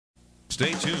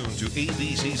Stay tuned to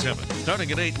ABC 7, starting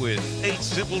at 8 with 8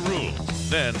 Simple Rules.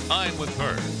 Then I'm with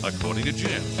her, according to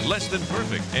Jim. Less Than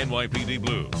Perfect, NYPD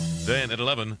Blue. Then at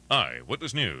 11,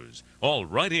 Eyewitness News. All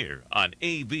right here on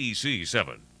ABC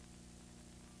 7.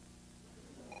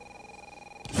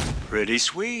 Pretty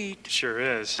sweet. Sure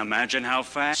is. Imagine how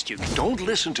fast you can. Don't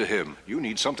listen to him. You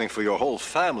need something for your whole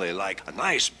family, like a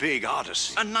nice big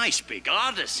Odyssey. A nice big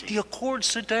Odyssey. The Accord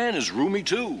sedan is roomy,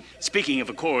 too. Speaking of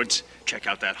Accords, check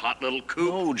out that hot little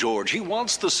coupe. No, George, he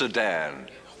wants the sedan.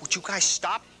 Would you guys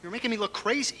stop? You're making me look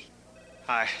crazy.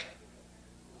 Hi.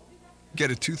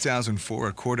 Get a 2004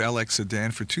 Accord LX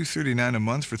sedan for $239 a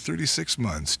month for 36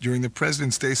 months during the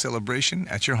President's Day celebration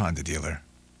at your Honda dealer.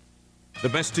 The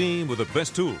best team with the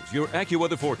best tools. Your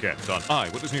AccuWeather forecast on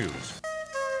Eyewitness News.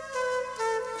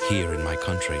 Here in my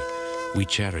country, we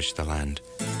cherish the land.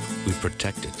 We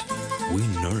protect it. We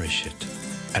nourish it.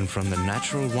 And from the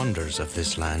natural wonders of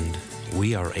this land,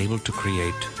 we are able to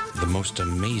create the most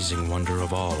amazing wonder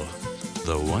of all,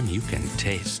 the one you can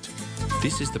taste.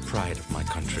 This is the pride of my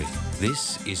country.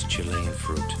 This is Chilean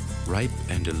fruit, ripe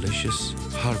and delicious,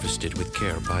 harvested with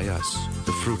care by us,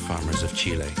 the fruit farmers of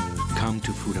Chile. Come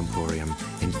to Food Emporium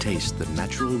and taste the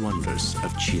natural wonders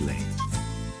of Chile.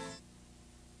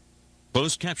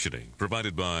 Closed captioning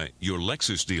provided by your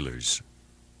Lexus dealers.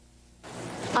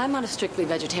 I'm on a strictly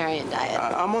vegetarian diet.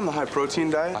 I'm on the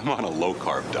high-protein diet. I'm on a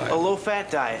low-carb diet. A low-fat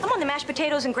diet. I'm on the mashed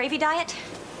potatoes and gravy diet.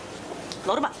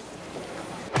 Load 'em up.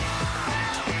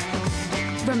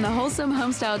 From the wholesome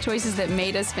home-style choices that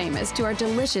made us famous to our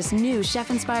delicious new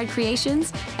chef-inspired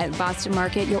creations, at Boston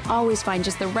Market, you'll always find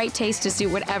just the right taste to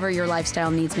suit whatever your lifestyle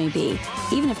needs may be,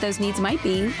 even if those needs might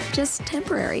be just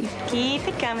temporary. Keep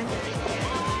it coming.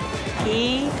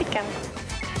 Keep it coming.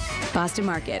 Boston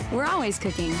Market, we're always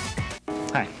cooking.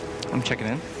 Hi, I'm checking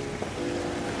in.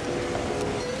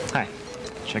 Hi,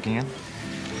 checking in.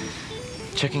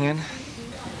 Checking in.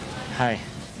 Hi.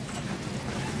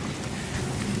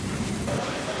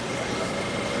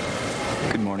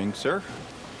 Good morning, sir.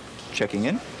 Checking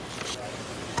in.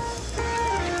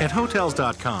 At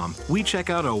Hotels.com, we check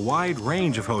out a wide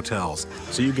range of hotels,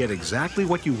 so you get exactly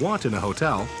what you want in a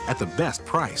hotel at the best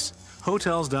price.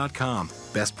 Hotels.com.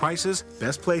 Best prices,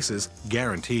 best places,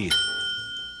 guaranteed.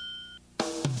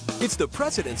 It's the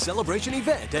President's Celebration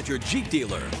event at your Jeep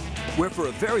dealer, where for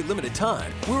a very limited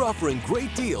time, we're offering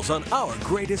great deals on our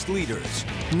greatest leaders.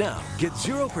 Now, get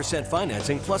 0%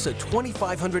 financing plus a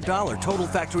 $2,500 total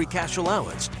factory cash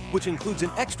allowance, which includes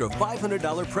an extra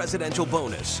 $500 presidential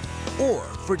bonus. Or,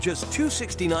 for just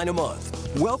 $269 a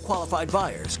month, well-qualified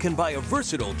buyers can buy a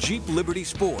versatile Jeep Liberty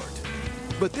Sport.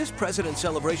 But this President's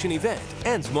Celebration event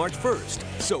ends March 1st,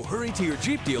 so hurry to your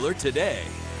Jeep dealer today.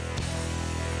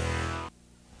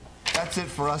 That's it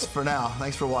for us for now.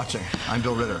 Thanks for watching. I'm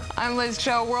Bill Ritter. I'm Liz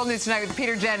Cho. World News Tonight with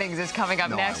Peter Jennings is coming up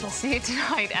next. We'll see you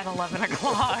tonight at 11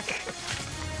 o'clock.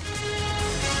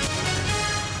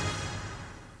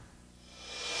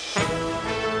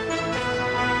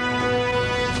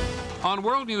 On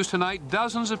World News Tonight,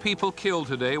 dozens of people killed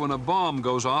today when a bomb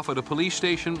goes off at a police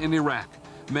station in Iraq.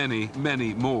 Many,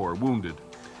 many more wounded.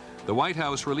 The White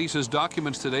House releases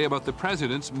documents today about the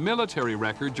president's military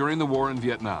record during the war in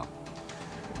Vietnam.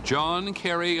 John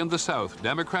Kerry and the South,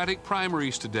 Democratic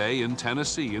primaries today in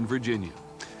Tennessee and Virginia.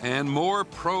 And more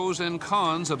pros and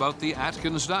cons about the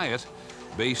Atkins diet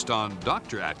based on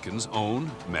Dr. Atkins'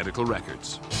 own medical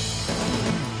records.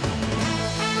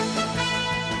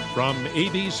 From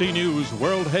ABC News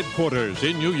World Headquarters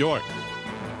in New York,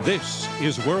 this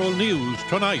is World News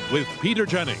Tonight with Peter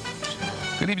Jennings.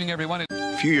 Good evening, everyone.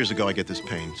 A few years ago, I get this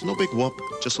pain. It's no big whoop,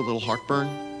 just a little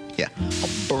heartburn. Yeah,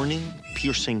 a burning,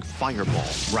 piercing fireball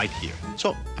right here.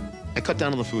 So I cut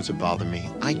down on the foods that bother me.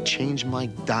 I changed my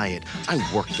diet. I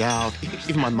worked out.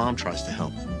 Even my mom tries to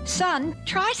help. Son,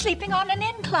 try sleeping on an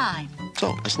incline.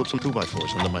 So I slipped some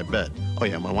 2x4s under my bed. Oh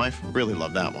yeah, my wife really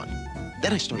loved that one.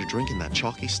 Then I started drinking that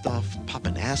chalky stuff,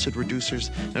 popping acid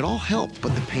reducers, and it all helped,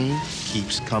 but the pain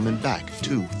keeps coming back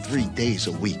 2-3 days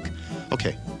a week.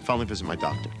 Okay, finally visit my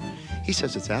doctor. He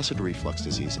says it's acid reflux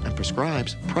disease and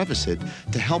prescribes Prevacid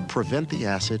to help prevent the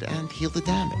acid and heal the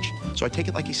damage. So I take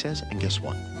it like he says, and guess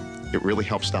what? It really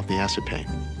helps stop the acid pain.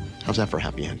 How's that for a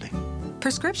happy ending?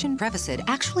 Prescription Prevacid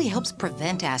actually helps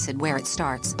prevent acid where it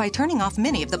starts by turning off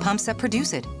many of the pumps that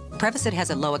produce it. Prevacid has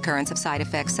a low occurrence of side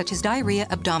effects such as diarrhea,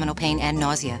 abdominal pain, and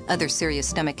nausea. Other serious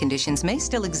stomach conditions may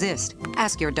still exist.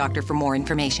 Ask your doctor for more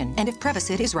information and if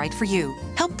Prevacid is right for you.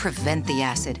 Help prevent the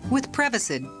acid with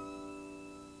Prevacid.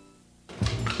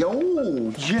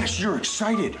 Oh, yes, you're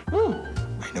excited.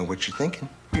 I know what you're thinking.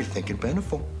 You're thinking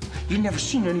Beneful. You've never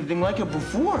seen anything like it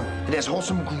before. It has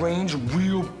wholesome grains,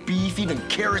 real beef, even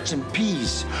carrots and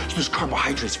peas. So there's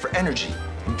carbohydrates for energy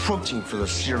and protein for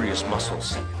those serious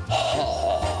muscles.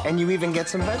 And you even get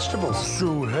some vegetables.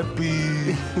 So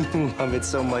happy. You love it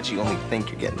so much you only think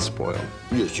you're getting spoiled.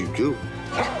 Yes, you do.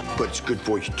 But it's good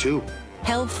for you, too.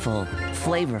 Healthful,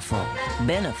 flavorful,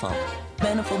 Beneful.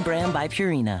 Beneful brand by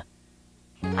Purina.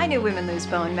 I knew women lose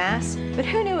bone mass, but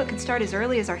who knew it could start as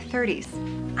early as our 30s?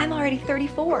 I'm already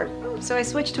 34, so I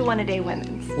switched to One-A-Day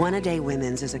Women's. One-A-Day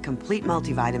Women's is a complete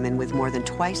multivitamin with more than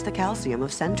twice the calcium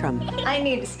of Centrum. I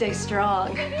need to stay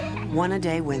strong.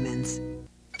 One-A-Day Women's.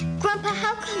 Grandpa,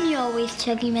 how come you're always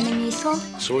chugging Metamucil?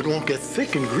 So it won't get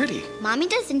thick and gritty. Mommy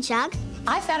doesn't chug.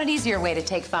 I found an easier way to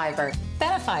take fiber.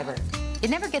 Benefiber. It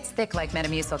never gets thick like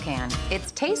Metamucil can.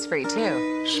 It's taste-free,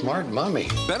 too. Smart mommy.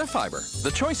 Benefiber.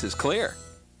 The choice is clear.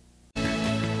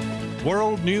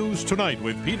 World News Tonight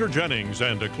with Peter Jennings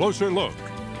and a closer look.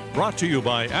 Brought to you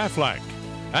by Aflac.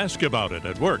 Ask about it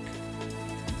at work.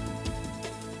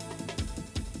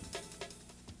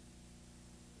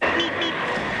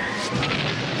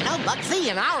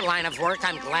 Bugsy, in our line of work,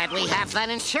 I'm glad we have that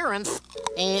insurance.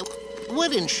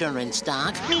 What insurance,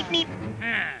 Doc?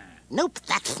 Nope,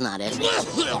 that's not it.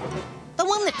 The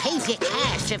one that pays you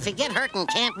cash if you get hurt and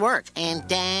can't work. And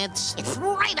Dad's, it's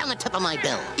right on the tip of my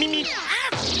bill.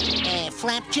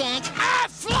 Flapjack.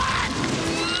 Aflac!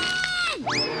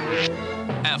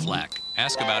 Aflac.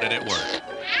 Ask about it at work.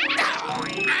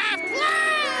 Aflac!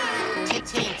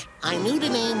 Tink, I knew the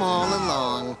name all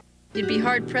along. You'd be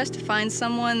hard-pressed to find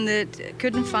someone that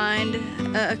couldn't find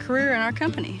a career in our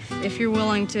company. If you're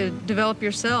willing to develop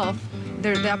yourself,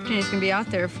 the opportunities can be out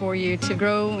there for you to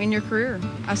grow in your career.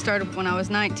 I started when I was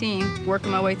 19,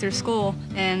 working my way through school,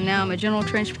 and now I'm a general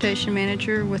transportation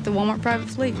manager with the Walmart private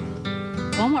fleet.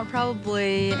 Walmart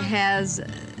probably has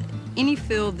any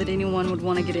field that anyone would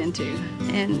want to get into,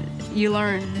 and you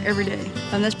learn every day.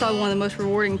 And that's probably one of the most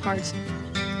rewarding parts.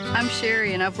 I'm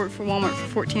Sherry, and I've worked for Walmart for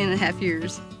 14 and a half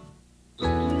years.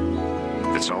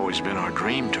 It's always been our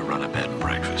dream to run a bed and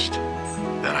breakfast.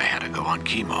 Then I had to go on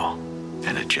chemo,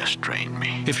 and it just drained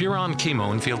me. If you're on chemo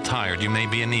and feel tired, you may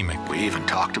be anemic. We even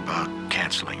talked about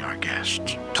canceling our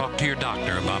guests. Talk to your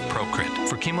doctor about Procrit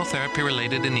for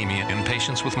chemotherapy-related anemia in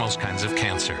patients with most kinds of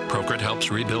cancer. Procrit helps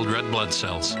rebuild red blood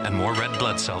cells, and more red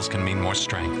blood cells can mean more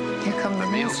strength. Here come the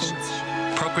meals.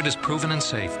 Procrit is proven and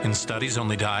safe. In studies,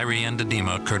 only diarrhea and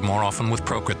edema occurred more often with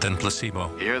Procrit than placebo.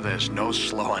 Here, there's no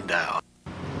slowing down.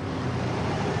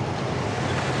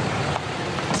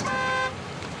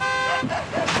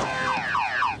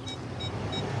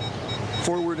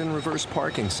 Forward and reverse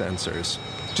parking sensors.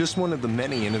 Just one of the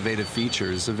many innovative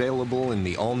features available in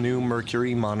the all-new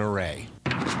Mercury Monterey.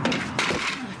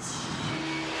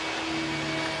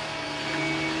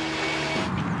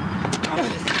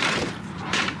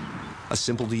 A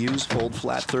simple-to-use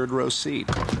fold-flat third-row seat.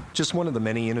 Just one of the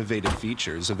many innovative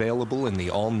features available in the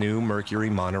all-new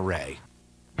Mercury Monterey.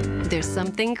 There's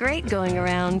something great going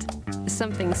around.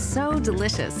 Something so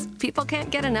delicious, people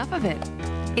can't get enough of it.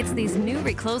 It's these new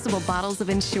reclosable bottles of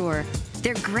Ensure.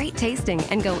 They're great tasting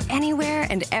and go anywhere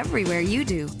and everywhere you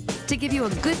do to give you a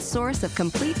good source of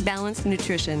complete balanced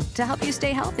nutrition to help you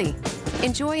stay healthy.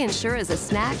 Enjoy Ensure as a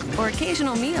snack or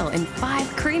occasional meal in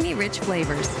 5 creamy, rich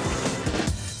flavors.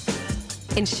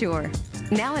 Ensure,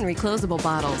 now in reclosable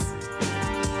bottles.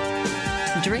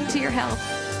 Drink to your health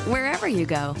wherever you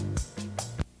go.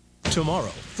 Tomorrow,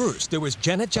 first there was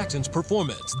Janet Jackson's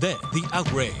performance, then the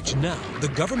outrage. Now, the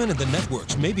government and the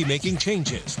networks may be making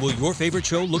changes. Will your favorite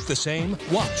show look the same?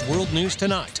 Watch World News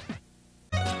Tonight.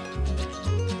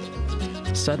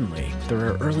 Suddenly, there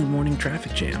are early morning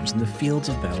traffic jams in the fields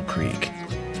of Battle Creek.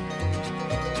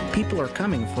 People are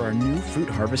coming for our new Fruit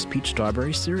Harvest Peach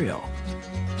Strawberry cereal,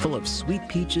 full of sweet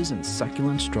peaches and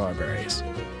succulent strawberries.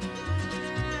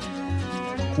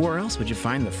 Where else would you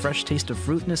find the fresh taste of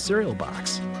fruit in a cereal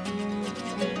box?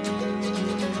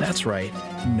 That's right,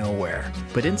 nowhere,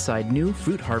 but inside new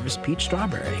Fruit Harvest Peach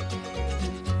Strawberry.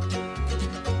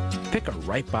 Pick a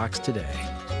right box today.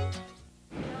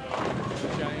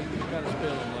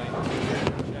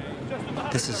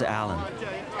 This is Alan.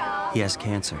 He has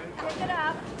cancer.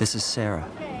 This is Sarah.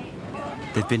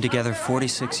 They've been together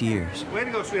 46 years. Way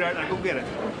to go, sweetheart. Now go get it.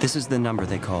 This is the number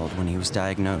they called when he was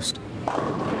diagnosed,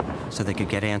 so they could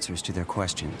get answers to their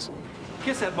questions.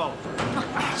 Kiss that ball.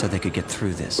 So they could get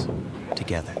through this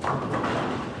together.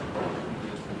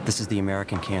 This is the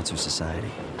American Cancer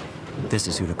Society. This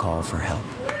is who to call for help.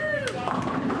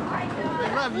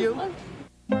 I love you.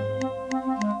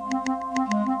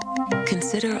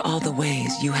 Consider all the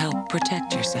ways you help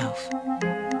protect yourself.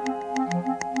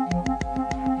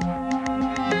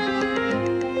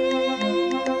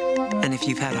 if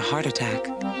you've had a heart attack.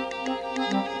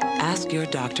 Ask your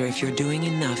doctor if you're doing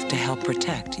enough to help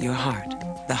protect your heart.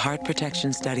 The Heart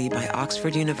Protection Study by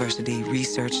Oxford University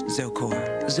researched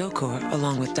Zocor. Zocor,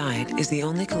 along with diet, is the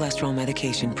only cholesterol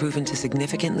medication proven to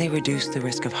significantly reduce the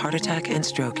risk of heart attack and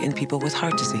stroke in people with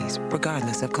heart disease,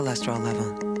 regardless of cholesterol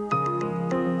level.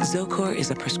 Zocor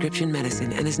is a prescription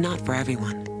medicine and is not for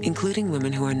everyone, including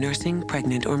women who are nursing,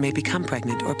 pregnant, or may become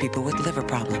pregnant, or people with liver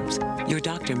problems. Your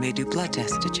doctor may do blood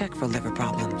tests to check for liver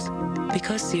problems.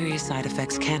 Because serious side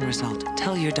effects can result,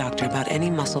 tell your doctor about any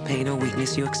muscle pain or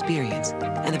weakness you experience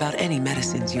and about any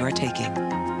medicines you are taking.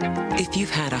 If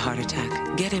you've had a heart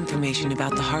attack, get information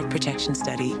about the Heart Protection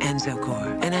Study and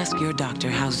Zocor and ask your doctor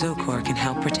how Zocor can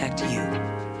help protect you.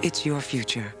 It's your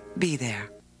future. Be there.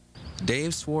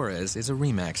 Dave Suarez is a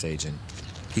RE/MAX agent.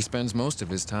 He spends most of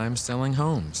his time selling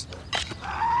homes.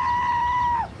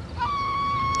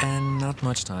 And not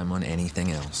much time on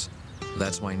anything else.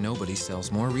 That's why nobody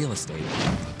sells more real estate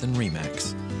than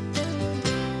RE/MAX.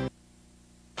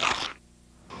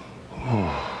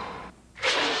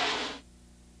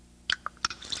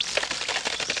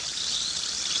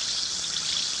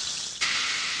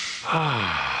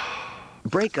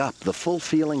 Break up the full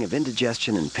feeling of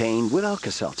indigestion and pain with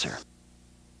Alka-Seltzer.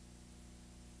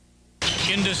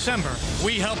 In December,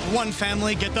 we helped one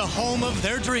family get the home of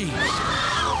their dreams.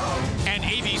 And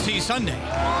ABC Sunday,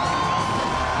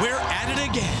 we're at it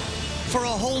again for a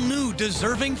whole new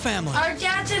deserving family. Our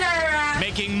dad's in Iraq.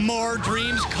 Making more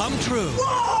dreams come true.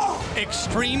 Whoa!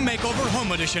 Extreme Makeover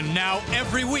Home Edition, now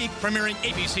every week, premiering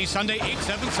ABC Sunday,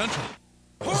 8/7 Central.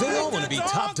 They all want to be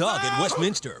top dog at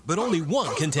Westminster, but only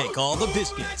one can take all the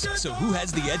biscuits. So who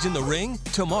has the edge in the ring?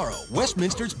 Tomorrow,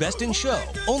 Westminster's Best in Show,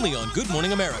 only on Good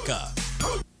Morning America.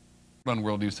 On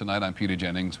World News Tonight, I'm Peter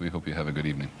Jennings. We hope you have a good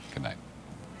evening. Good night.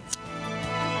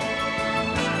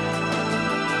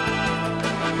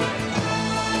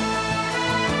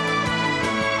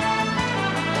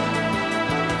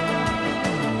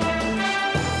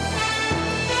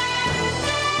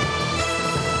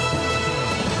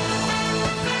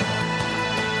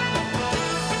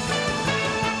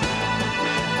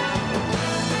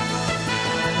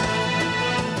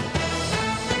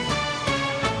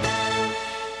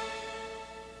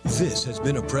 This has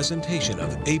been a presentation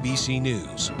of ABC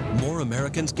News. More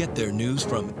Americans get their news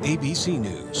from ABC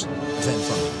News than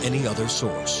from any other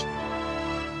source.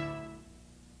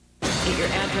 Get your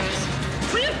address.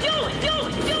 What are you doing? Do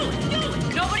it!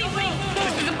 Nobody wait!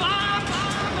 This is a bomb!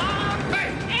 Hey!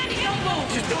 And he'll move!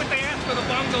 Just do what they ask or the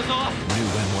bomb goes off. New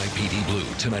NYPD Blue,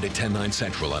 tonight at 10/9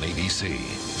 Central on ABC.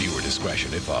 Viewer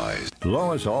discretion advised.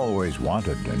 Lois always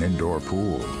wanted an indoor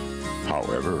pool.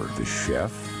 However, the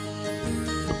chef,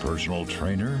 the personal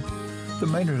trainer, the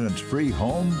maintenance-free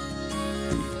home,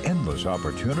 the endless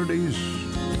opportunities,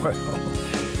 well,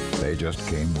 they just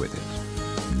came with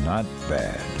it. Not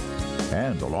bad.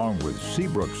 And along with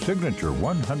Seabrook's signature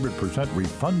 100%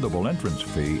 refundable entrance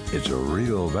fee, it's a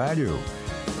real value.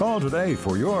 Call today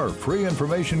for your free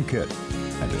information kit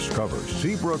and discover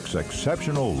Seabrook's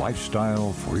exceptional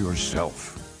lifestyle for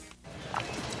yourself.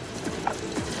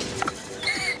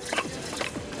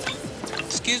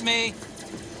 Excuse me.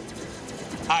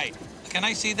 Hi, can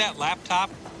I see that laptop?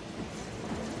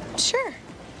 Sure.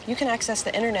 You can access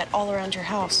the internet all around your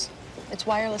house. It's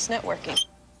wireless networking.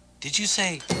 Did you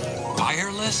say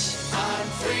wireless? I'm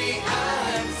free.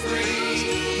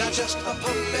 Not just a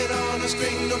puppet on a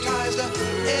string, no ties to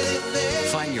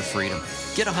anything. Find your freedom.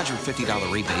 Get a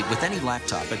 $150 rebate with any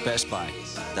laptop at Best Buy.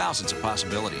 Thousands of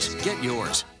possibilities. Get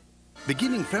yours.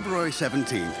 Beginning February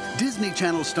 17th, Disney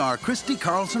Channel star Christy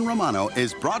Carlson Romano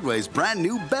is Broadway's brand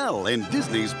new Belle in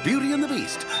Disney's Beauty and the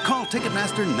Beast. Call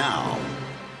Ticketmaster now.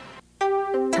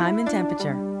 Time and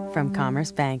temperature from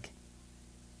Commerce Bank.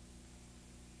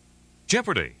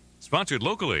 Jeopardy, sponsored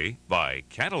locally by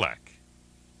Cadillac.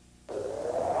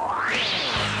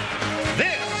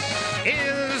 This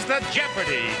is the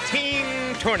Jeopardy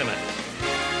Teen Tournament.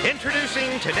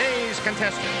 Introducing today's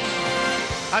contestants.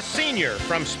 A senior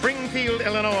from Springfield,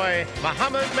 Illinois,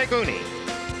 Muhammad Magouni.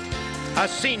 A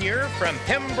senior from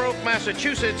Pembroke,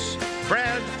 Massachusetts,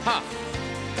 Brad Huff.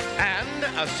 And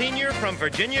a senior from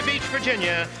Virginia Beach,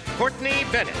 Virginia, Courtney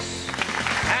Bennis.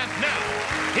 And now,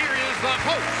 here is the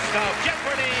host of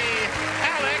Jeopardy,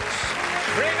 Alex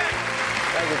Trebek.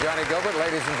 Thank you, Johnny Gilbert.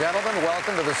 Ladies and gentlemen,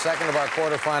 welcome to the second of our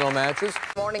quarterfinal matches.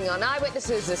 Morning on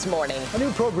Eyewitnesses this morning. A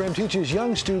new program teaches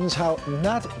young students how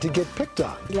not to get picked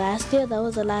on. Last year, there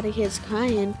was a lot of kids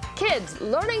crying. Kids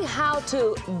learning how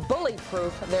to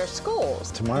bully-proof their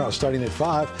schools. Tomorrow, starting at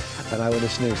 5 on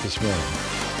Eyewitness News this morning.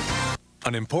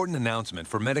 An important announcement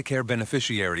for Medicare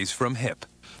beneficiaries from HIP.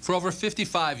 For over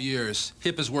 55 years,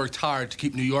 HIP has worked hard to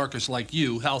keep New Yorkers like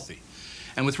you healthy.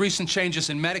 And with recent changes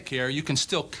in Medicare, you can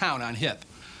still count on HIP.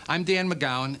 I'm Dan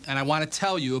McGowan, and I want to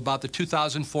tell you about the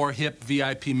 2004 HIP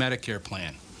VIP Medicare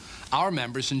plan. Our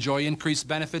members enjoy increased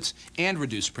benefits and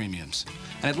reduced premiums.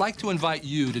 And I'd like to invite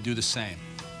you to do the same.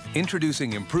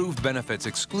 Introducing improved benefits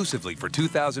exclusively for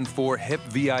 2004 HIP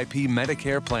VIP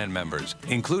Medicare plan members,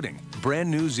 including brand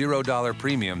new $0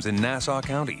 premiums in Nassau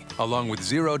County, along with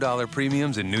 $0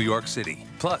 premiums in New York City,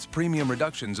 plus premium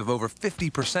reductions of over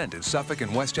 50% in Suffolk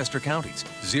and Westchester counties,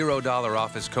 $0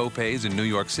 office co-pays in New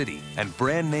York City, and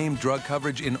brand name drug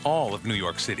coverage in all of New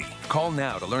York City. Call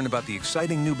now to learn about the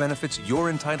exciting new benefits you're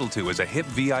entitled to as a HIP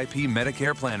VIP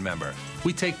Medicare plan member.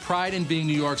 We take pride in being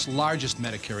New York's largest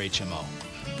Medicare HMO.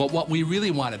 But what we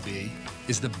really want to be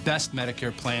is the best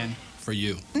Medicare plan for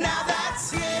you. Now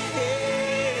that's it.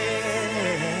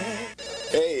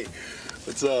 Hey,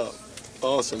 what's up?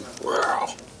 Awesome.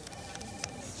 Wow.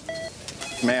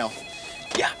 Mail.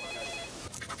 Yeah.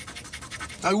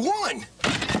 I won!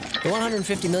 The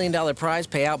 $150 million prize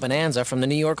payout bonanza from the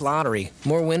New York Lottery.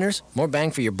 More winners, more bang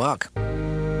for your buck.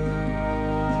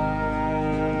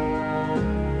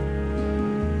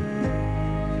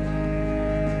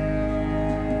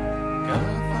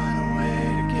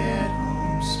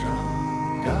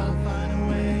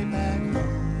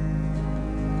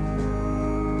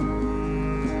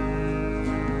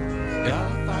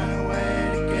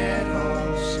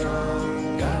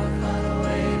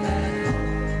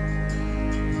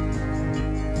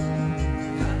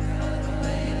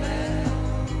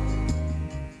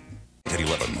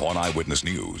 Eyewitness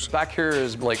News. Back here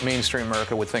is like mainstream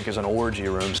America would think is an orgy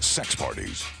room. Sex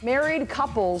parties. Married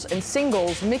couples and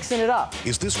singles mixing it up.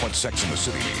 Is this what Sex in the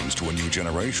City means to a new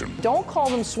generation? Don't call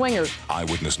them swingers.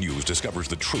 Eyewitness News discovers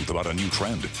the truth about a new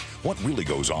trend. What really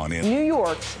goes on in New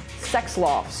York's sex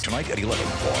lofts. Tonight at 11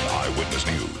 on Eyewitness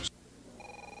News.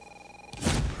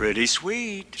 Pretty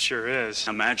sweet. Sure is.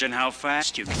 Imagine how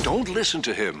fast you can. Don't listen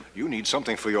to him. You need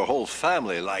something for your whole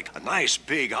family, like a nice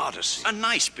big Odyssey. A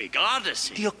nice big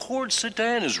Odyssey? The Accord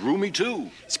sedan is roomy,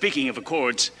 too. Speaking of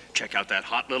Accords, check out that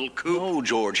hot little coupe. No,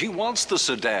 George, he wants the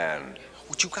sedan.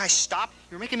 Would you guys stop?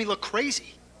 You're making me look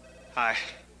crazy. Hi.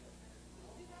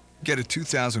 Get a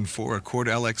 2004 Accord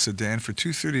LX sedan for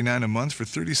 $239 a month for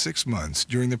 36 months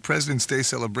during the President's Day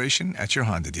celebration at your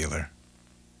Honda dealer.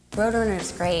 Roadrunner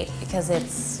is great because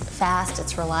it's fast,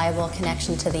 it's reliable,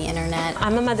 connection to the internet.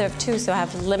 I'm a mother of two, so I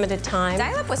have limited time.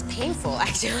 Dial-up was painful,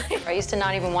 actually. I used to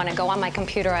not even want to go on my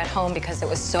computer at home because it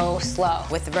was so slow.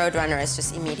 With the Roadrunner, it's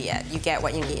just immediate. You get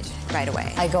what you need right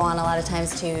away. I go on a lot of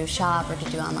times to shop or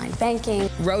to do online banking.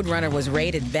 Roadrunner was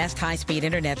rated best high-speed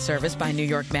internet service by New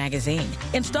York Magazine.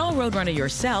 Install Roadrunner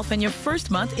yourself and your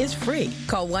first month is free.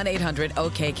 Call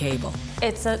 1-800-OK-CABLE.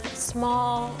 It's a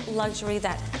small luxury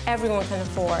that everyone can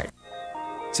afford.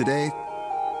 Today,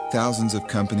 thousands of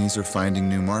companies are finding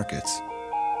new markets,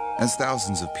 as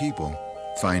thousands of people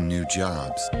find new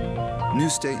jobs. New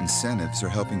state incentives are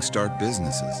helping start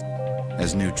businesses,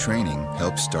 as new training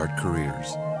helps start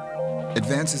careers.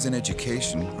 Advances in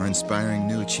education are inspiring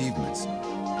new achievements,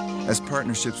 as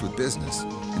partnerships with business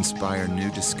inspire new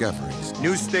discoveries.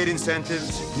 New state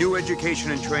incentives, new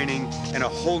education and training, and a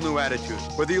whole new attitude.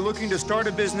 Whether you're looking to start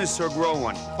a business or grow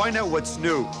one, find out what's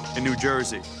new in New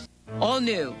Jersey. All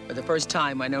new for the first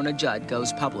time, Winona Judd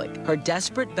goes public. Her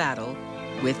desperate battle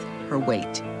with her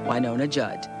weight. Winona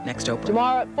Judd, next Oprah.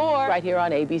 Tomorrow at 4, right here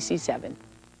on ABC 7.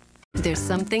 There's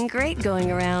something great going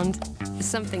around.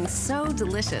 Something so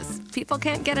delicious, people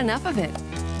can't get enough of it.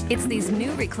 It's these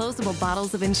new reclosable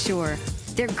bottles of Ensure.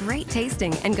 They're great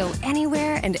tasting and go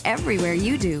anywhere and everywhere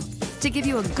you do to give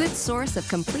you a good source of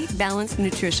complete balanced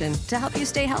nutrition to help you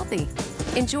stay healthy.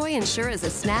 Enjoy Ensure as a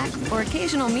snack or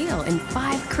occasional meal in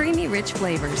 5 creamy, rich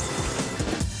flavors.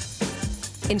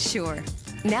 Ensure,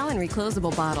 now in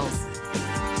reclosable bottles.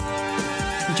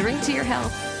 Drink to your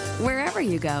health, wherever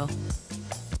you go.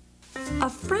 A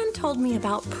friend told me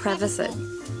about Prevacid.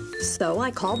 So I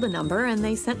called the number and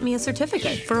they sent me a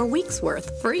certificate for a week's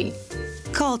worth, free.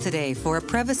 Call today for a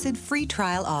Prevacid free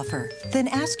trial offer. Then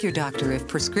ask your doctor if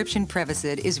prescription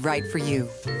Prevacid is right for you.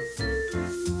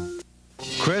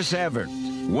 Chris Evert,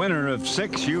 winner of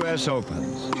 6 U.S.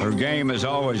 Opens. Her game has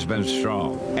always been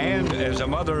strong. And as a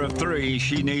mother of 3,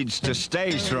 she needs to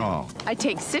stay strong. I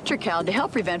take Citracal to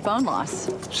help prevent bone loss.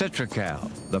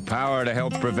 Citracal, the power to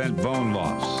help prevent bone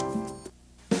loss.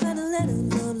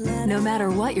 No matter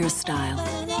what your style,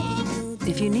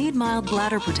 if you need mild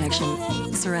bladder protection,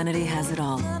 Serenity has it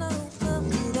all.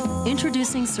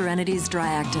 Introducing Serenity's Dry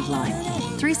Active line.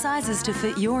 3 sizes to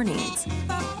fit your needs.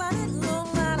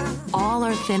 All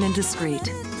are thin and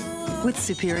discreet. with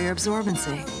superior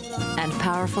absorbency and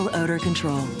powerful odor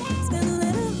control.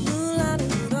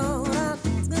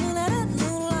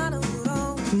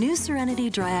 New Serenity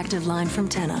Dry Active line from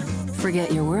Tena.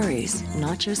 Forget your worries,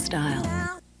 not your style.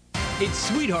 It's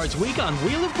Sweethearts Week on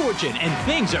Wheel of Fortune, and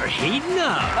things are heating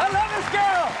up. I love this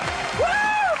girl!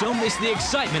 Woo! Don't miss the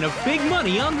excitement of big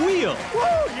money on Wheel. Woo,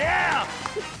 yeah!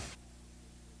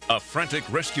 A frantic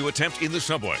rescue attempt in the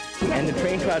subway. And the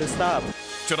train tried to stop.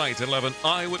 Tonight at 11,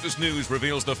 Eyewitness News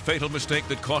reveals the fatal mistake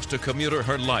that cost a commuter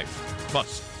her life.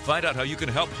 Plus, find out how you can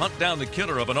help hunt down the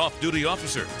killer of an off-duty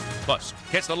officer. Plus,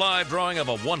 catch the live drawing of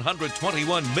a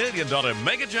 $121 million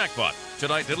mega jackpot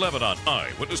tonight at 11 on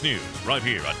Eyewitness News, right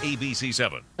here on ABC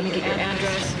 7. Let me get your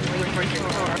address. What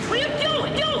are you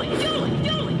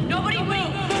doing? Nobody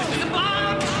move! This is a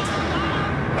bomb!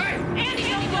 Hey! Andy,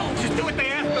 don't move! Just do what they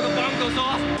ask or the bomb goes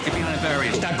off. Get behind the barrier.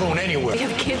 It's not going anywhere. We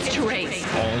have kids to raise.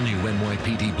 All new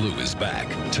NYPD Blue is back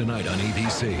tonight on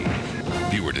ABC.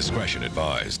 Viewer discretion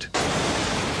advised.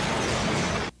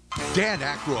 Dan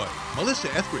Aykroyd, Melissa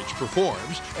Etheridge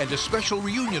performs, and a special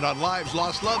reunion on Lives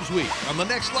Lost Loves Week on the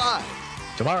next Live.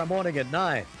 Tomorrow morning at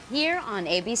 9. Here on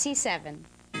ABC 7.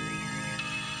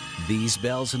 These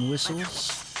bells and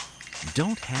whistles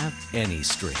don't have any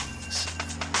strings.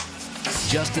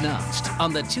 Just announced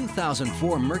on the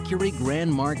 2004 Mercury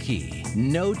Grand Marquis,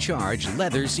 no charge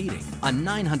leather seating, a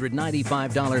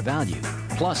 $995 value,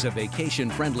 plus a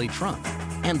vacation-friendly trunk,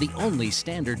 and the only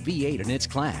standard V8 in its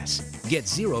class. Get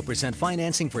 0%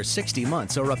 financing for 60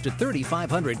 months or up to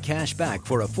 $3,500 cash back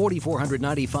for a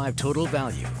 $4,495 total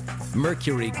value.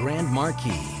 Mercury Grand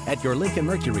Marquis at your Lincoln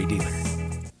Mercury dealer.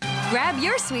 Grab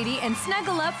your sweetie and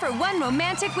snuggle up for one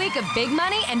romantic week of big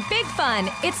money and big fun.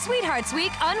 It's Sweethearts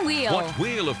Week on Wheel. Watch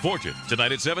Wheel of Fortune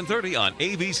tonight at 7:30 on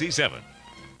ABC 7.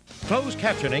 Closed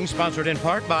captioning sponsored in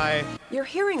part by... You're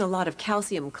hearing a lot of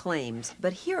calcium claims,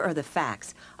 but here are the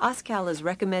facts. Oscal is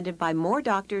recommended by more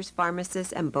doctors,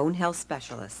 pharmacists, and bone health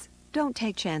specialists. Don't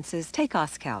take chances. Take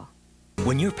Oscal.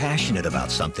 When you're passionate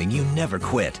about something, you never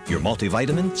quit. Your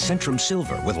multivitamin, Centrum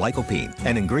Silver with lycopene,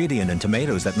 an ingredient in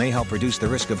tomatoes that may help reduce the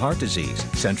risk of heart disease.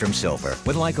 Centrum Silver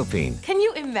with lycopene. Can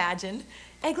you imagine?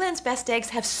 Eggland's Best Eggs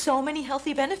have so many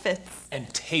healthy benefits.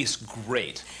 And taste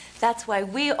great. That's why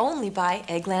we only buy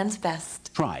Eggland's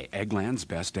Best. Try Eggland's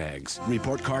Best Eggs.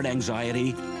 Report card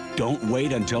anxiety? Don't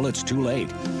wait until it's too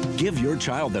late. Give your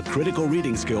child the critical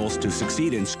reading skills to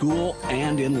succeed in school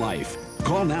and in life.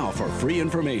 Call now for free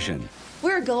information.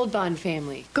 We're a Gold Bond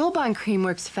family. Gold Bond cream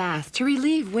works fast to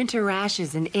relieve winter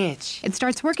rashes and itch. It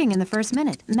starts working in the first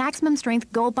minute. Maximum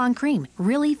strength Gold Bond cream.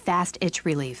 Really fast itch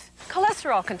relief.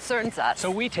 Cholesterol concerns us.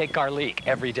 So we take garlic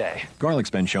every day.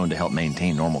 Garlic's been shown to help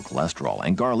maintain normal cholesterol,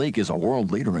 and garlic is a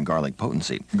world leader in garlic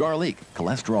potency. Garlic,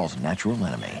 cholesterol's natural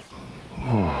enemy.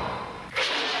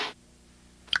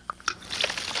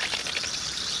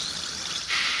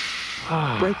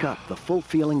 Break up the full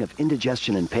feeling of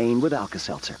indigestion and pain with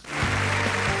Alka-Seltzer.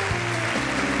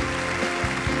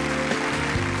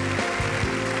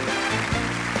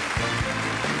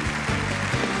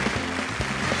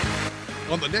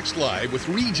 On the next Live with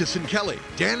Regis and Kelly,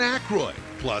 Dan Aykroyd,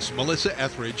 plus Melissa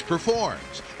Etheridge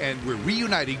performs. And we're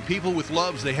reuniting people with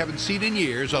loves they haven't seen in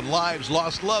years on Lives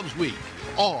Lost Loves Week.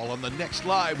 All on the next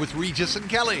Live with Regis and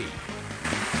Kelly.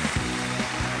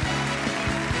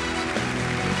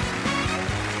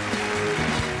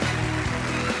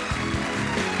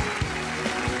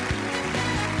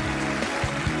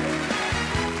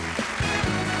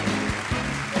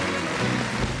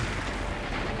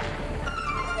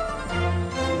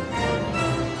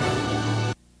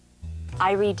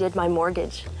 I redid my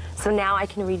mortgage. So now I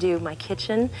can redo my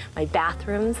kitchen, my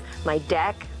bathrooms, my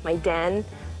deck, my den,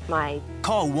 my...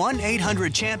 Call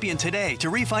 1-800-CHAMPION today to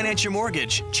refinance your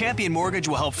mortgage. Champion Mortgage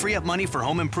will help free up money for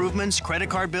home improvements, credit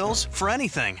card bills, for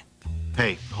anything.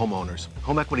 Hey, homeowners.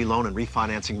 Home equity loan and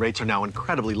refinancing rates are now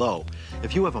incredibly low.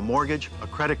 If you have a mortgage, a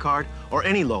credit card, or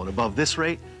any loan above this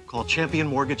rate, call Champion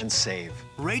Mortgage and save.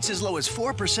 Rates as low as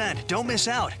 4%. Don't miss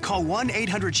out. Call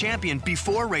 1-800-CHAMPION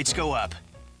before rates go up.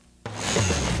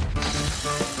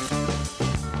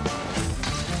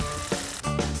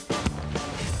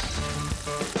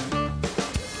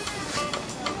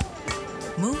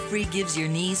 Move Free gives your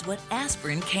knees what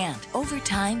aspirin can't. Over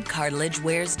time, cartilage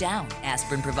wears down.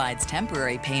 Aspirin provides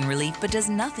temporary pain relief but does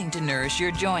nothing to nourish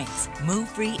your joints. Move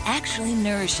Free actually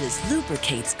nourishes,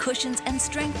 lubricates, cushions, and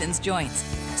strengthens joints,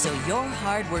 so your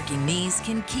hard-working knees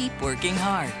can keep working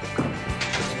hard.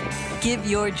 Give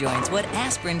your joints what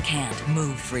aspirin can't.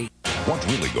 Move Free. What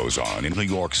really goes on in New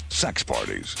York's sex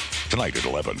parties? Tonight at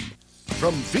 11.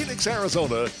 From Phoenix,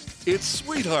 Arizona, it's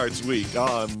Sweethearts Week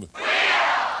on... Fortune!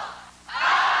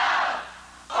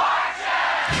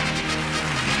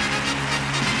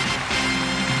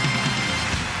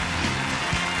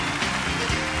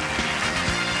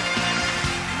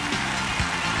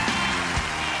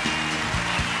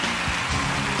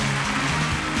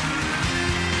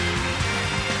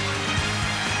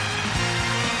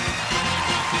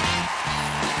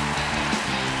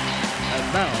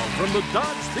 From the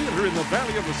Dodge Theater in the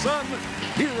Valley of the Sun,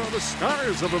 here are the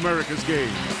stars of America's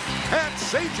game. Pat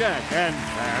Sajak and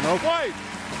Anna White.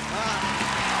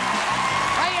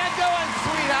 How you doing,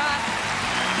 sweetheart?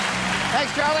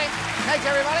 Thanks, Charlie. Thanks,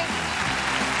 everybody.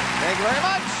 Thank you very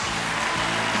much.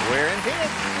 We're in Phoenix.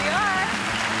 We are.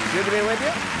 Good to be with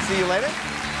you. See you later.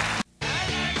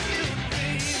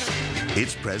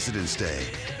 It's President's Day.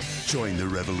 Join the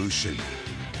revolution.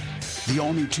 The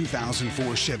all-new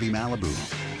 2004 Chevy Malibu.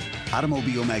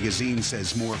 Automobile Magazine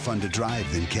says more fun to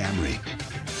drive than Camry.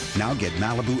 Now get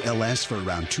Malibu LS for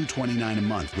around $229 a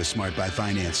month with Smart Buy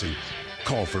financing.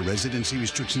 Call for residency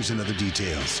restrictions and other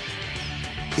details.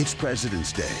 It's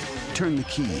President's Day. Turn the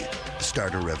key.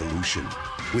 Start a revolution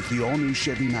with the all-new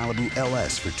Chevy Malibu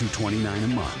LS for $229 a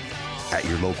month at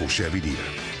your local Chevy dealer.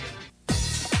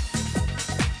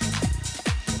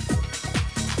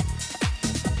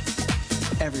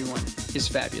 Everyone is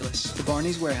fabulous. The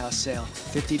Barney's Warehouse Sale.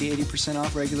 50 to 80%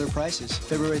 off regular prices.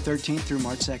 February 13th through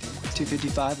March 2nd.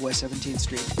 255 West 17th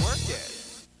Street. Work it.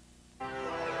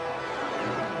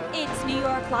 It's New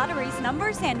York Lottery's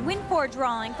Numbers and Win 4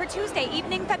 drawing for Tuesday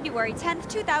evening, February 10th,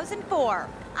 2004.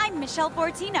 I'm Michelle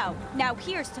Fortino. Now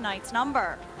here's tonight's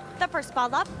number. The first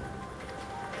ball up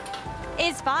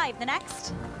is 5. The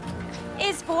next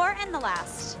is 4, and the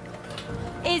last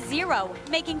is 0,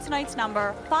 making tonight's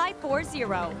number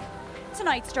 540.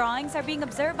 Tonight's drawings are being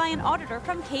observed by an auditor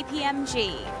from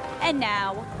KPMG. And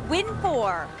now, Win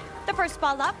 4. The first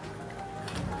ball up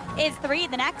is 3.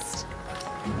 The next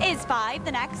is 5.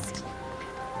 The next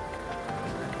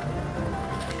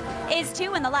is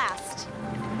 2, and the last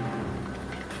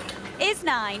is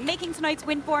 9, making tonight's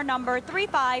Win 4 number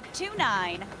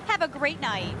 3529. Have a great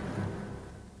night.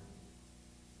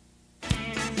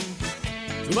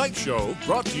 Tonight's show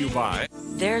brought to you by...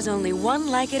 There's only one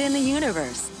like it in the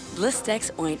universe.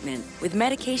 Blistex Ointment, with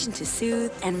medication to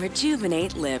soothe and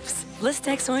rejuvenate lips.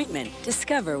 Blistex Ointment.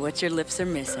 Discover what your lips are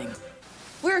missing.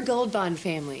 We're a Gold Bond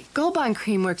family. Gold Bond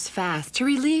cream works fast to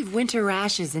relieve winter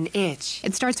rashes and itch.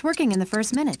 It starts working in the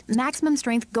first minute. Maximum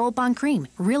strength Gold Bond cream.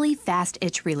 Really fast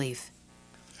itch relief.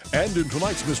 And in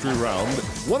tonight's mystery round,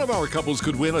 one of our couples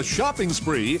could win a shopping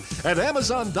spree at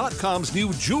Amazon.com's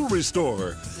new jewelry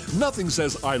store. Nothing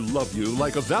says I love you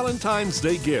like a Valentine's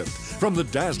Day gift from the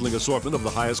dazzling assortment of the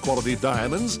highest quality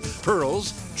diamonds,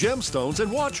 pearls, gemstones,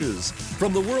 and watches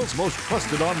from the world's most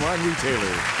trusted online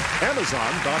retailer,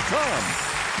 Amazon.com.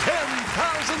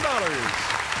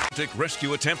 $10,000.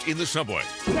 Rescue attempt in the subway.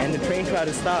 And the train tried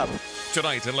to stop.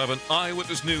 Tonight at 11,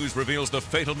 Eyewitness News reveals the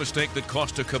fatal mistake that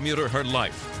cost a commuter her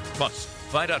life. Plus,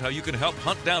 find out how you can help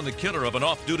hunt down the killer of an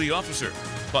off-duty officer.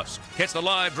 Plus, catch the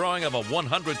live drawing of a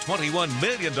 $121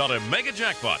 million mega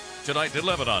jackpot. Tonight at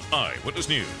 11 on Eyewitness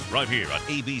News, right here on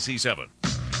ABC 7.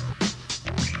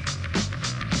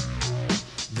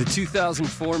 The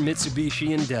 2004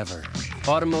 Mitsubishi Endeavor.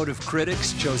 Automotive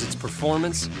critics chose its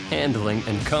performance, handling,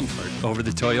 and comfort over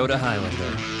the Toyota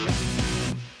Highlander.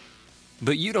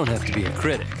 But you don't have to be a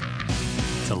critic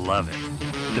to love it.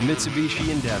 The Mitsubishi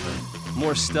Endeavor.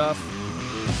 More stuff,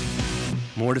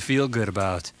 more to feel good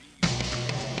about.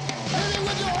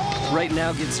 Right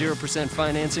now, get 0%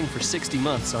 financing for 60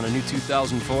 months on a new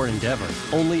 2004 Endeavor.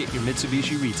 Only at your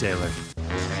Mitsubishi retailer.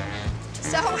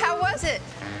 So, how was it?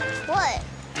 What?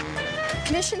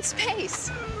 Mission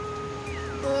Space.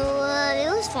 Well,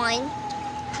 it was fine.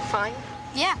 Fine?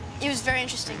 Yeah, it was very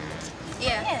interesting.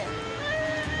 Yeah.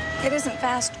 It isn't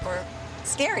fast or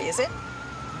scary, is it?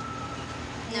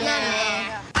 No.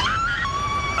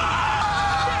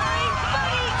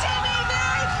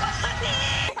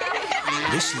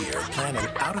 This year, plan an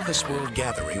out-of-this-world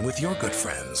gathering with your good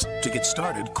friends. To get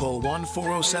started, call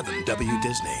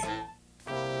 1-407-WDisney.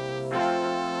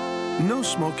 No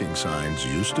smoking signs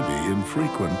used to be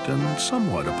infrequent and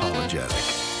somewhat apologetic.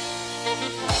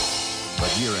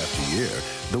 But year after year,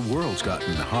 the world's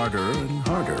gotten harder and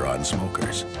harder on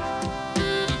smokers.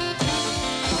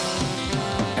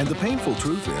 And the painful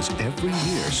truth is, every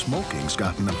year, smoking's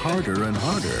gotten harder and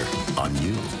harder on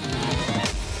you.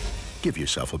 Give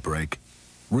yourself a break.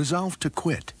 Resolve to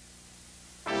quit.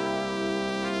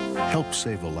 Help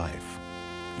save a life.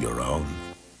 Your own.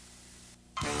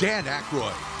 Dan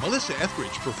Aykroyd, Melissa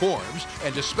Etheridge performs,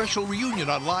 and a special reunion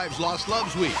on Live's Lost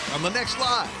Loves Week on the next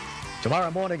Live. Tomorrow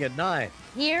morning at 9.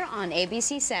 Here on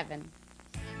ABC 7.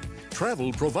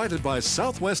 Travel provided by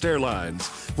Southwest Airlines.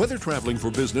 Whether traveling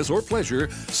for business or pleasure,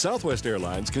 Southwest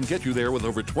Airlines can get you there with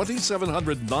over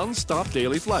 2,700 non-stop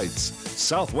daily flights.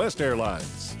 Southwest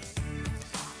Airlines.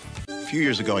 A few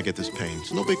years ago, I get this pain.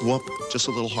 It's no big whoop, just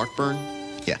a little heartburn.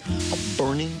 Yeah, a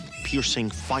burning, piercing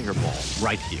fireball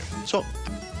right here. So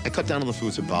I cut down on the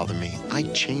foods that bother me. I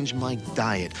change my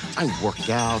diet. I work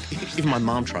out. Even my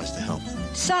mom tries to help.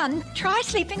 Son, try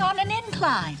sleeping on an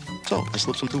incline. So I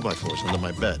slipped some 2x4s under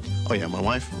my bed. Oh yeah, my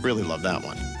wife really loved that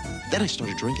one. Then I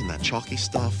started drinking that chalky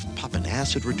stuff, popping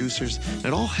acid reducers, and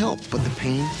it all helped, but the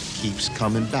pain keeps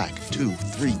coming back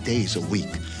 2-3 days a week.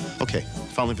 Okay,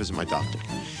 finally visit my doctor.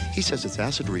 He says it's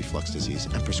acid reflux disease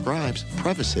and prescribes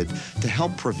Prevacid to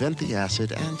help prevent the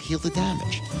acid and heal the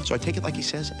damage. So I take it like he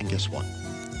says, and guess what?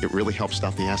 It really helps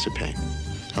stop the acid pain.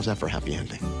 How's that for a happy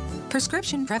ending?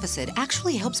 Prescription Prevacid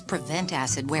actually helps prevent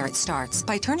acid where it starts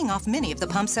by turning off many of the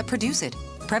pumps that produce it.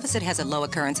 Prevacid has a low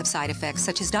occurrence of side effects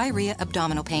such as diarrhea,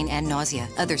 abdominal pain, and nausea.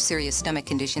 Other serious stomach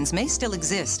conditions may still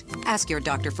exist. Ask your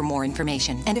doctor for more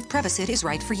information and if Prevacid is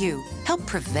right for you. Help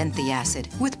prevent the acid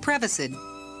with Prevacid.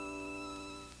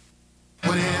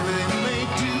 Whatever you may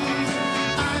do,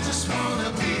 I just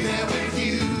wanna be there with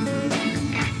you.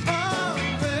 Oh,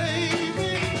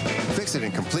 baby. Fix-It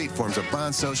and Complete forms a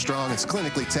bond so strong it's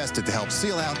clinically tested to help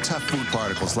seal out tough food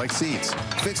particles like seeds.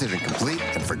 Fix-It and Complete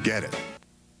and forget it.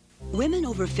 Women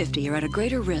over 50 are at a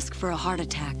greater risk for a heart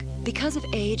attack. Because of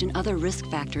age and other risk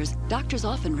factors, doctors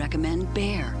often recommend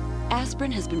Bayer.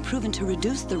 Aspirin has been proven to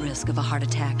reduce the risk of a heart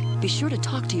attack. Be sure to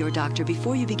talk to your doctor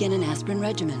before you begin an aspirin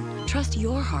regimen. Trust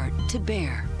your heart to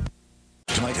Bayer.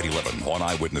 Tonight at 11 on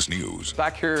Eyewitness News.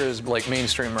 Back here is like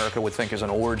mainstream America would think is an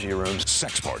orgy room.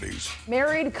 Sex parties.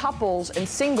 Married couples and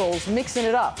singles mixing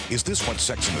it up. Is this what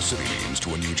Sex in the City means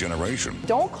to a new generation?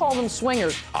 Don't call them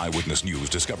swingers. Eyewitness News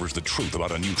discovers the truth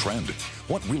about a new trend.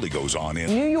 What really goes on in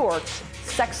New York's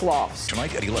sex lofts.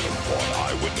 Tonight at 11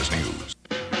 on Eyewitness News.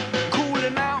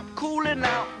 Cooling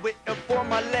out, waiting for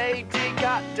my lady.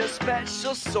 Got the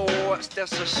special sauce,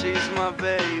 that's so she's my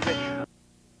baby.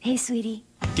 Hey, sweetie.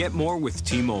 Get more with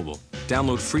T-Mobile.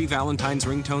 Download free Valentine's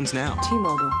ringtones now.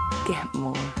 T-Mobile. Get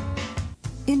more.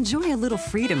 Enjoy a little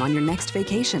freedom on your next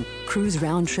vacation. Cruise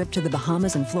round trip to the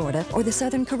Bahamas and Florida or the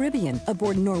Southern Caribbean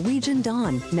aboard Norwegian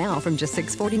Dawn, now from just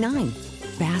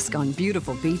 $649. Bask on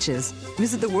beautiful beaches,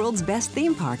 visit the world's best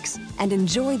theme parks, and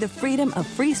enjoy the freedom of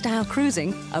freestyle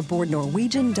cruising aboard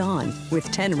Norwegian Dawn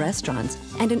with 10 restaurants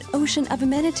and an ocean of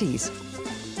amenities.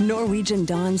 Norwegian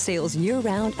Dawn sails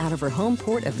year-round out of her home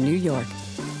port of New York.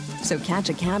 So catch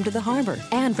a cab to the harbor,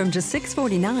 and from just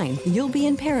 $649, you'll be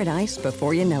in paradise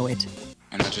before you know it.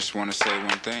 And I just want to say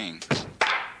one thing.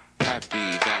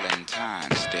 Happy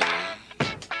Valentine's Day.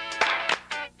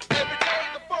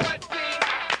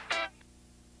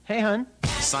 Hey, hon.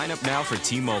 Sign up now for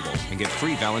T-Mobile and get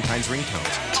free Valentine's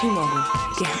ringtones. T-Mobile.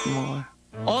 Get more.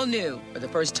 All new for the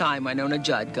first time, Winona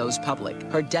Judd goes public.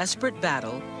 Her desperate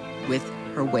battle with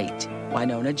her weight.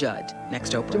 Winona Judd.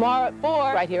 Next open. Tomorrow at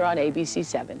 4, right here on ABC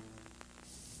 7.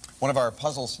 One of our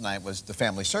puzzles tonight was The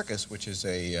Family Circus, which is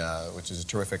a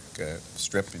terrific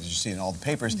strip, as you see in all the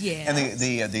papers. Yes.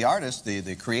 And the artist,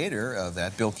 the creator of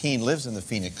that, Bill Keane, lives in the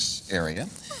Phoenix area.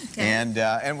 Okay. And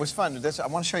it was fun. I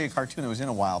want to show you a cartoon that was in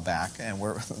a while back, and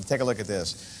take a look at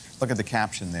this. Look at the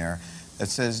caption there. It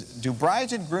says, "Do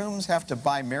brides and grooms have to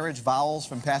buy marriage vows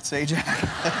from Pat Sajak?"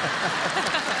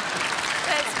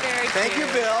 That's very cute. Thank you,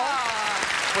 Bill,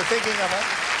 for thinking of us.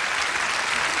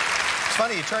 It's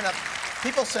funny, you turn up.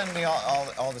 People send me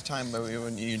all the time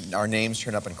when our names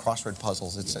turn up in crossword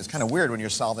puzzles. It's kind of weird when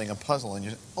you're solving a puzzle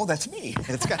and oh, that's me.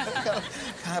 It's kind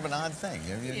of an odd thing.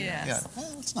 Yes. Yeah.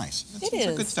 Well, it's nice. It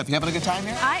is. Good stuff. You having a good time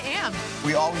here? I am.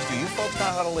 We always do. You folks know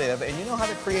how to live, and you know how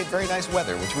to create very nice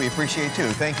weather, which we appreciate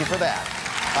too. Thank you for that.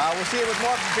 We'll see you with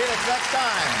more from Phoenix next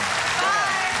time.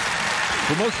 Bye.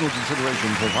 Promotional consideration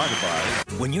provided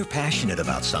by... When you're passionate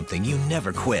about something, you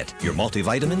never quit. Your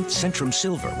multivitamin, Centrum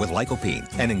Silver with lycopene,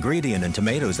 an ingredient in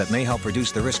tomatoes that may help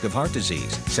reduce the risk of heart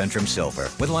disease. Centrum Silver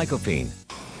with lycopene.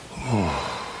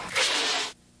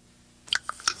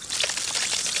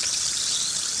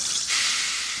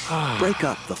 Break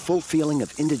up the full feeling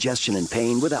of indigestion and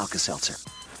pain with Alka-Seltzer.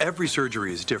 Every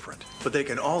surgery is different, but they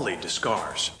can all lead to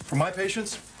scars. For my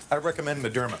patients, I recommend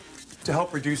Mederma to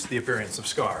help reduce the appearance of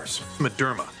scars.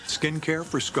 Mederma, skincare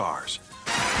for scars.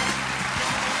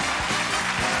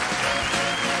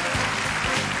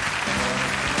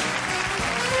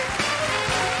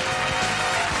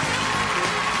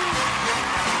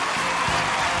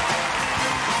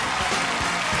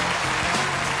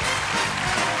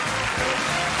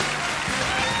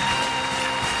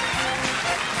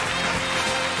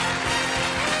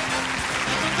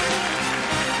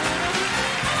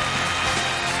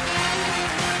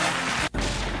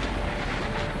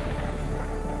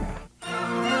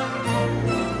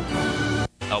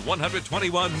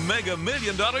 $121 Mega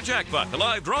Million jackpot. The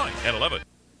live drawing at 11.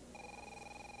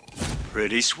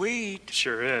 Pretty sweet.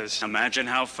 Sure is. Imagine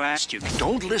how fast you can...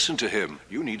 Don't listen to him.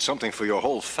 You need something for your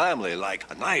whole family, like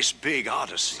a nice big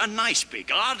Odyssey. A nice big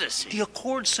Odyssey. The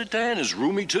Accord sedan is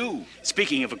roomy, too.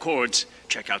 Speaking of Accords,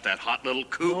 check out that hot little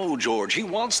coupe. No, George, he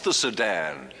wants the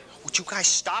sedan. Would you guys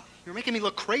stop? You're making me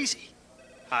look crazy.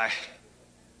 Hi.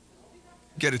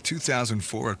 Get a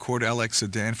 2004 Accord LX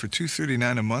sedan for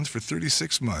 $239 a month for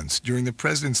 36 months during the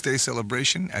President's Day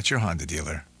celebration at your Honda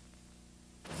dealer.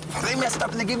 They messed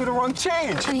up and they gave me the wrong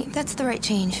change. Honey, that's the right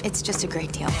change. It's just a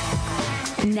great deal.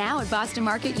 Now at Boston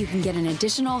Market, you can get an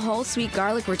additional whole sweet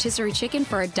garlic rotisserie chicken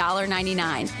for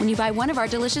 $1.99 when you buy one of our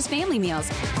delicious family meals.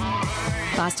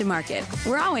 Boston Market,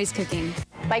 we're always cooking.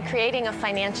 By creating a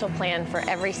financial plan for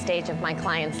every stage of my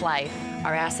client's life,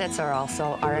 our assets are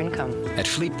also our income. At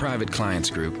Fleet Private Clients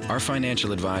Group, our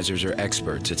financial advisors are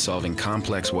experts at solving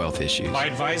complex wealth issues. By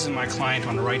advising my client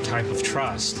on the right type of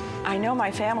trust, I know my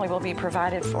family will be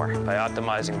provided for. By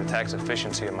optimizing the tax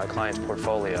efficiency of my client's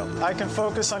portfolio, I can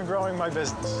focus on growing my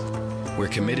business. We're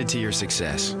committed to your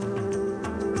success,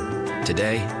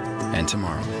 today and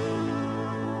tomorrow.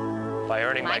 By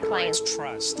earning my client's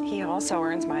trust, he also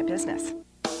earns my business.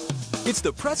 It's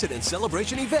the President's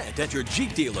Celebration event at your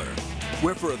Jeep dealer,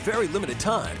 where for a very limited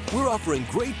time, we're offering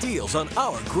great deals on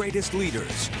our greatest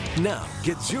leaders. Now,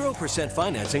 get 0%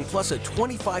 financing plus a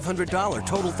 $2,500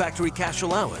 total factory cash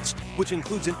allowance, which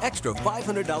includes an extra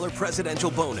 $500 presidential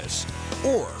bonus.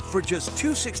 Or, for just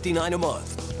 $269 a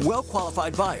month,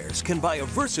 well-qualified buyers can buy a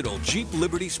versatile Jeep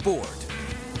Liberty Sport.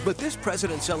 But this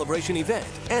President's Celebration event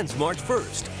ends March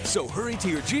 1st, so hurry to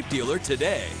your Jeep dealer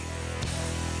today.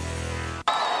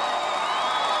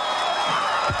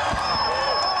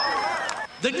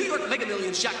 The New York Mega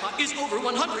Millions jackpot is over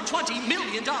 $120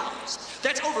 million.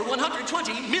 That's over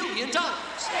 $120 million. Good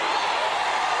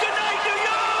night, New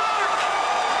York!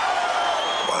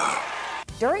 Wow.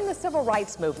 During the Civil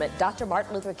Rights Movement, Dr.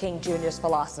 Martin Luther King Jr.'s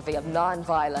philosophy of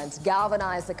nonviolence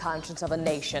galvanized the conscience of a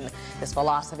nation. This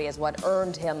philosophy is what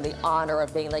earned him the honor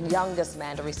of being the youngest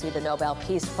man to receive the Nobel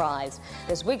Peace Prize.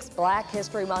 This week's Black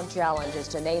History Month challenge is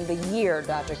to name the year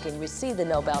Dr. King received the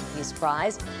Nobel Peace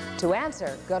Prize. To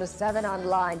answer, go to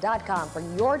 7online.com for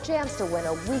your chance to win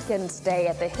a weekend stay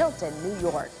at the Hilton, New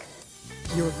York.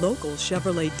 Your local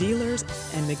Chevrolet dealers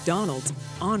and McDonald's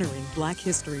honoring Black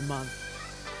History Month.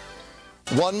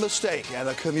 One mistake and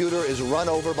a commuter is run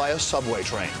over by a subway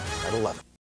train at 11.